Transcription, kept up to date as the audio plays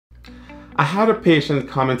I had a patient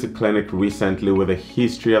come into clinic recently with a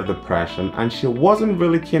history of depression, and she wasn't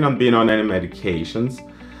really keen on being on any medications,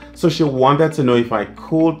 so she wanted to know if I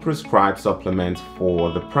could prescribe supplements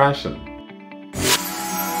for depression.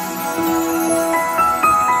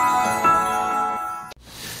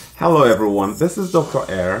 Hello everyone, this is Dr.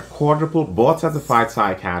 Air, quadruple board certified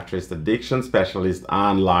psychiatrist, addiction specialist,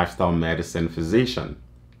 and lifestyle medicine physician.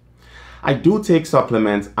 I do take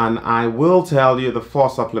supplements, and I will tell you the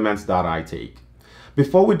 4 supplements that I take.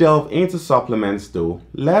 Before we delve into supplements though,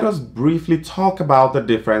 let us briefly talk about the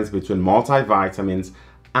difference between multivitamins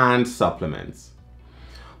and supplements.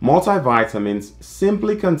 Multivitamins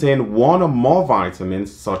simply contain one or more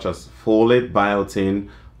vitamins such as folate, biotin,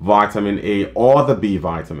 vitamin A, or the B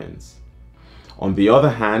vitamins. On the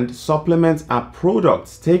other hand, supplements are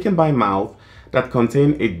products taken by mouth that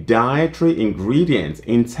contain a dietary ingredient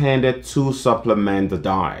intended to supplement the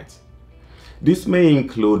diet. This may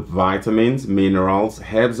include vitamins, minerals,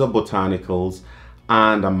 herbs or botanicals,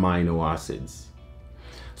 and amino acids.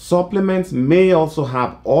 Supplements may also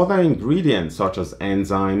have other ingredients such as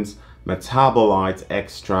enzymes, metabolites,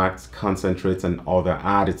 extracts, concentrates, and other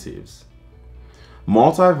additives.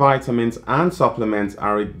 Multivitamins and supplements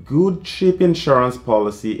are a good, cheap insurance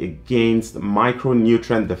policy against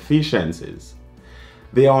micronutrient deficiencies.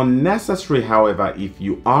 They are necessary, however, if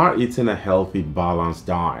you are eating a healthy, balanced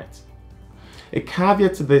diet. A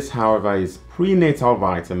caveat to this, however, is prenatal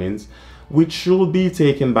vitamins, which should be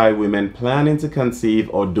taken by women planning to conceive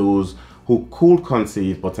or those who could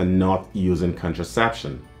conceive but are not using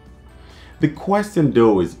contraception. The question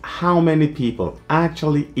though is how many people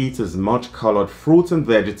actually eat as much colored fruits and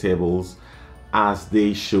vegetables as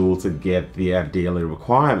they should to get their daily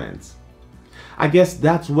requirements. I guess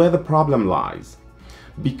that's where the problem lies.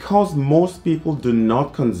 Because most people do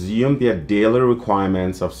not consume their daily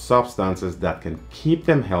requirements of substances that can keep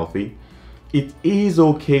them healthy, it is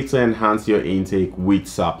okay to enhance your intake with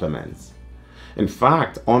supplements. In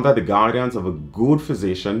fact, under the guidance of a good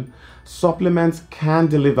physician, supplements can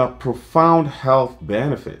deliver profound health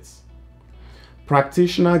benefits.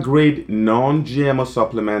 Practitioner-grade non-GMO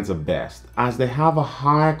supplements are best as they have a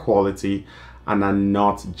higher quality and are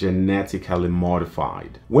not genetically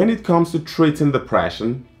modified. When it comes to treating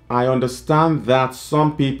depression, I understand that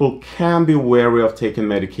some people can be wary of taking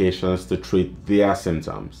medications to treat their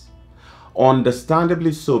symptoms.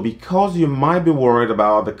 Understandably so, because you might be worried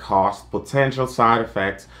about the cost, potential side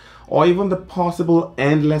effects, or even the possible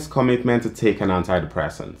endless commitment to take an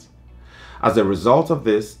antidepressant. As a result of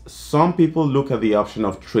this, some people look at the option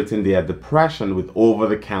of treating their depression with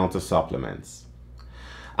over-the-counter supplements.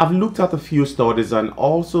 I've looked at a few studies and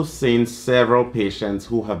also seen several patients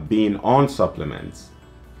who have been on supplements.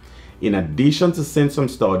 In addition to seeing some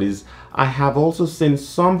studies, I have also seen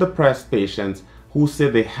some depressed patients who say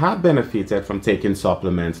they have benefited from taking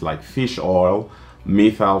supplements like fish oil,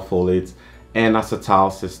 methylfolate,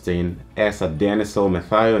 N-acetylcysteine, S-adenosyl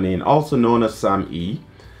methionine, also known as SAMe,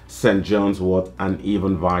 St. John's wort, and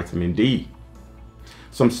even vitamin D.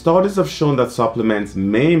 Some studies have shown that supplements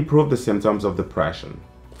may improve the symptoms of depression.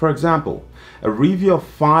 For example, a review of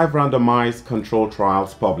 5 randomized controlled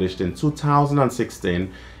trials published in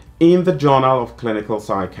 2016 in the Journal of Clinical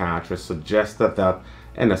Psychiatry suggested that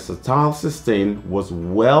N-acetylcysteine was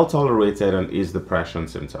well tolerated and eased depression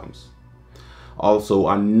symptoms. Also,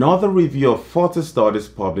 another review of 40 studies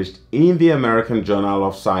published in the American Journal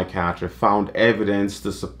of Psychiatry found evidence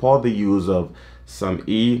to support the use of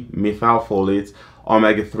SAMe, methylfolate,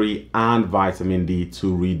 omega-3, and vitamin D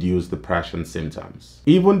to reduce depression symptoms.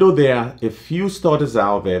 Even though there are a few studies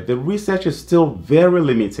out there, the research is still very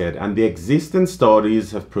limited and the existing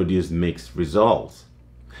studies have produced mixed results.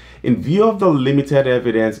 In view of the limited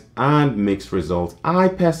evidence and mixed results, I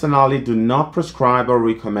personally do not prescribe or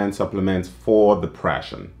recommend supplements for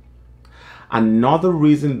depression. Another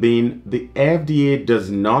reason being the FDA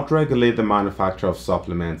does not regulate the manufacture of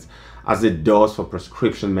supplements as it does for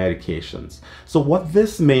prescription medications. So what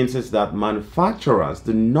this means is that manufacturers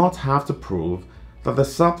do not have to prove that the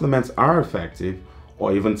supplements are effective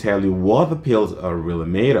or even tell you what the pills are really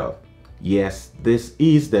made of. Yes, this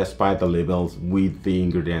is despite the labels with the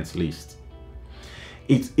ingredients list.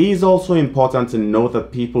 It is also important to note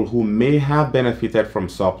that people who may have benefited from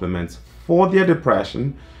supplements for their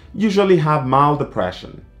depression usually have mild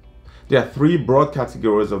depression. There are 3 broad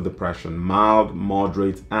categories of depression: mild,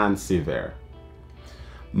 moderate, and severe.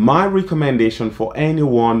 My recommendation for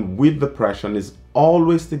anyone with depression is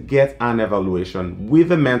always to get an evaluation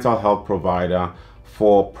with a mental health provider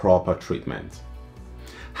for proper treatment.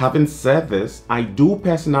 Having said this, I do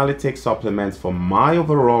personally take supplements for my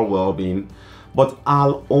overall well-being, but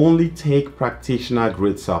I'll only take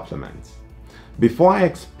practitioner-grade supplements. Before I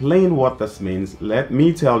explain what this means, let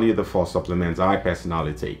me tell you the 4 supplements I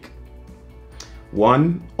personally take.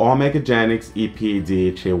 1. OmegaGenics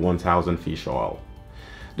EPA-DHA 1000 fish oil.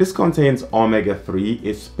 This contains omega-3,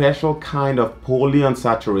 a special kind of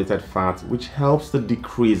polyunsaturated fat which helps to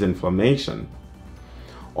decrease inflammation.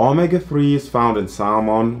 Omega-3 is found in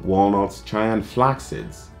salmon, walnuts, chia, and flax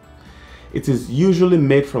seeds. It is usually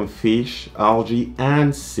made from fish, algae,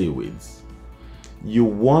 and seaweeds. You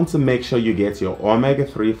want to make sure you get your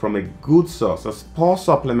omega-3 from a good source, as poor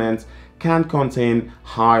supplements can contain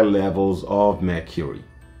high levels of mercury.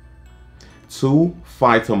 2.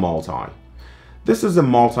 PhytoMulti. This is a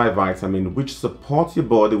multivitamin which supports your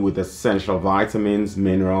body with essential vitamins,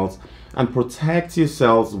 minerals, and protects your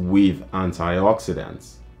cells with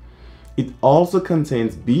antioxidants. It also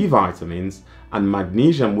contains B vitamins and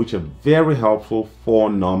magnesium, which are very helpful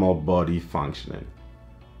for normal body functioning.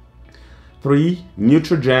 3.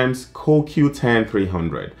 Nutrigen's CoQ10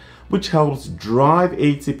 300, which helps drive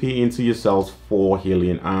ATP into your cells for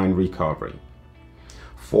healing and recovery.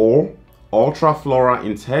 4. UltraFlora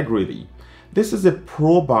Integrity. This is a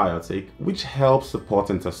probiotic which helps support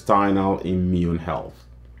intestinal immune health.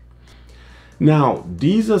 Now,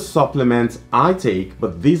 these are supplements I take,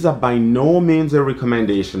 but these are by no means a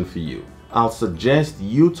recommendation for you. I'll suggest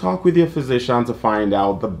you talk with your physician to find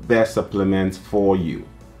out the best supplements for you.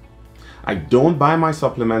 I don't buy my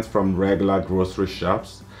supplements from regular grocery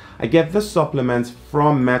shops. I get the supplements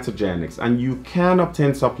from OmegaGenics, and you can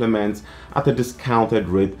obtain supplements at a discounted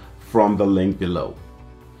rate from the link below.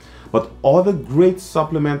 But other great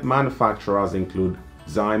supplement manufacturers include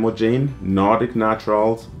Zymogen, Nordic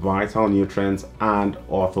Naturals, Vital Nutrients, and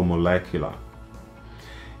Orthomolecular.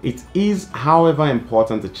 It is, however,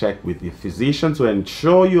 important to check with your physician to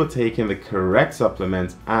ensure you're taking the correct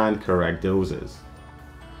supplements and correct doses.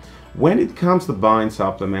 When it comes to buying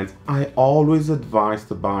supplements, I always advise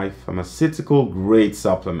to buy pharmaceutical grade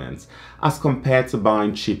supplements as compared to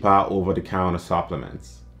buying cheaper over-the-counter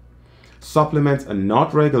supplements. Supplements are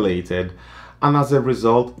not regulated, and as a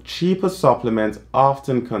result, cheaper supplements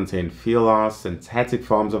often contain fillers, synthetic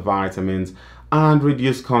forms of vitamins, and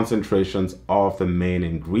reduced concentrations of the main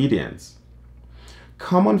ingredients.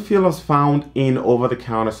 Common fillers found in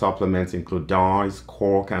over-the-counter supplements include dyes,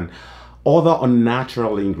 cork, and other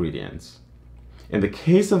unnatural ingredients. In the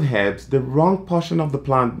case of herbs, the wrong portion of the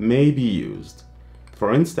plant may be used.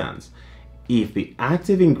 For instance, if the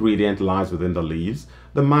active ingredient lies within the leaves,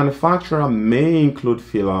 the manufacturer may include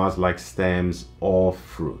fillers like stems or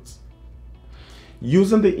fruits.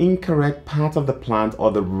 Using the incorrect part of the plant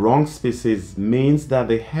or the wrong species means that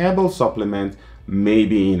the herbal supplement may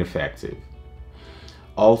be ineffective.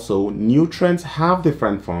 Also, nutrients have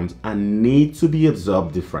different forms and need to be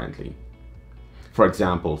absorbed differently. For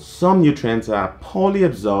example, some nutrients are poorly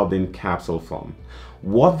absorbed in capsule form.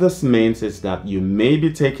 What this means is that you may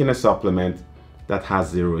be taking a supplement that has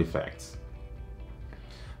zero effects.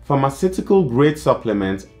 Pharmaceutical grade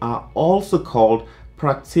supplements are also called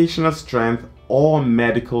practitioner strength or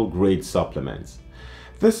medical grade supplements.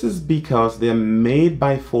 This is because they are made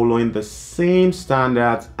by following the same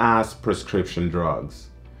standards as prescription drugs.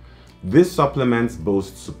 These supplements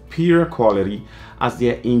boast superior quality as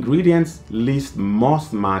their ingredients list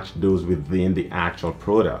must match those within the actual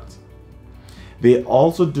product. They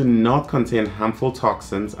also do not contain harmful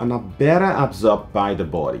toxins and are better absorbed by the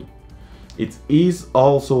body. It is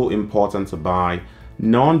also important to buy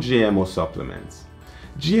non-GMO supplements.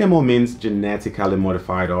 GMO means genetically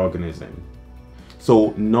modified organism.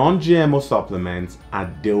 So non-GMO supplements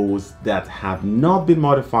are those that have not been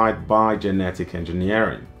modified by genetic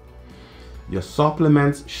engineering. Your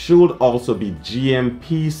supplements should also be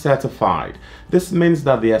GMP certified. This means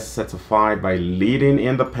that they are certified by leading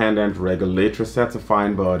independent regulatory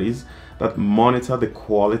certifying bodies that monitor the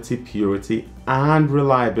quality, purity, and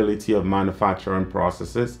reliability of manufacturing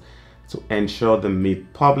processes to ensure they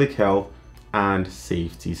meet public health and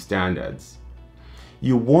safety standards.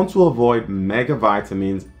 You want to avoid mega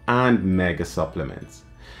vitamins and mega supplements.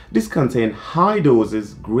 These contain high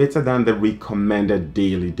doses greater than the recommended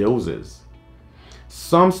daily doses.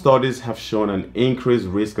 Some studies have shown an increased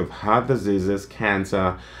risk of heart diseases,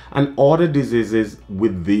 cancer, and other diseases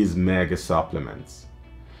with these mega supplements.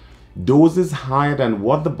 Doses higher than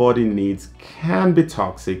what the body needs can be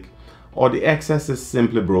toxic, or the excess is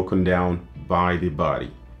simply broken down by the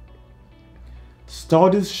body.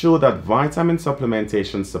 Studies show that vitamin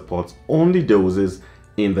supplementation supports only doses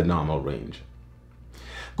in the normal range.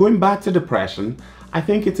 Going back to depression, I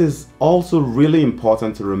think it is also really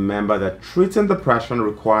important to remember that treating depression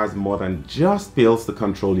requires more than just pills to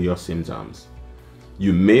control your symptoms.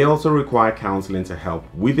 You may also require counseling to help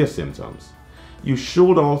with your symptoms. you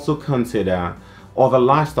should also consider other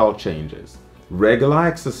lifestyle changes. Regular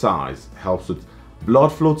exercise helps with blood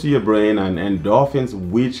flow to your brain and endorphins,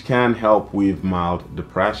 which can help with mild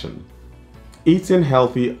depression. Eating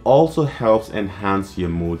healthy also helps enhance your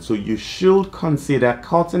mood, so you should consider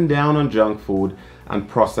cutting down on junk food and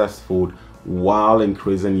processed food while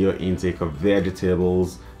increasing your intake of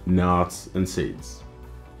vegetables, nuts, and seeds.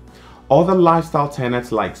 Other lifestyle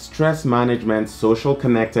tenets like stress management, social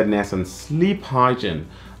connectedness, and sleep hygiene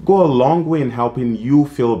go a long way in helping you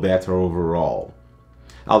feel better overall.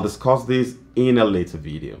 I'll discuss this in a later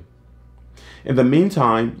video. In the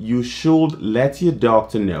meantime, you should let your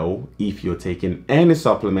doctor know if you're taking any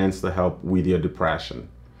supplements to help with your depression.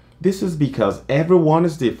 This is because everyone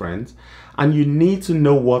is different and you need to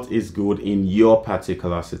know what is good in your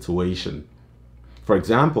particular situation. For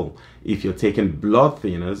example, if you're taking blood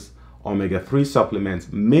thinners, omega-3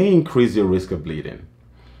 supplements may increase your risk of bleeding.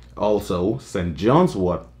 Also, St. John's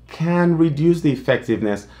wort can reduce the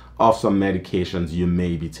effectiveness of some medications you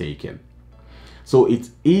may be taking. So it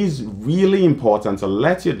is really important to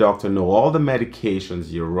let your doctor know all the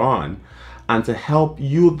medications you're on and to help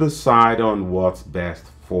you decide on what's best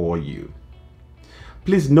for you.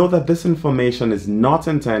 Please note that this information is not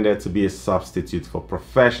intended to be a substitute for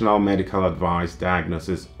professional medical advice,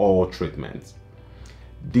 diagnosis, or treatment.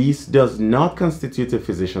 This does not constitute a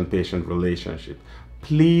physician-patient relationship.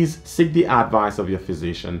 Please seek the advice of your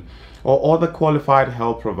physician or other qualified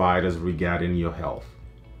health providers regarding your health.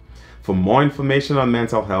 For more information on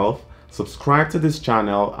mental health, subscribe to this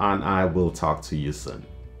channel and I will talk to you soon.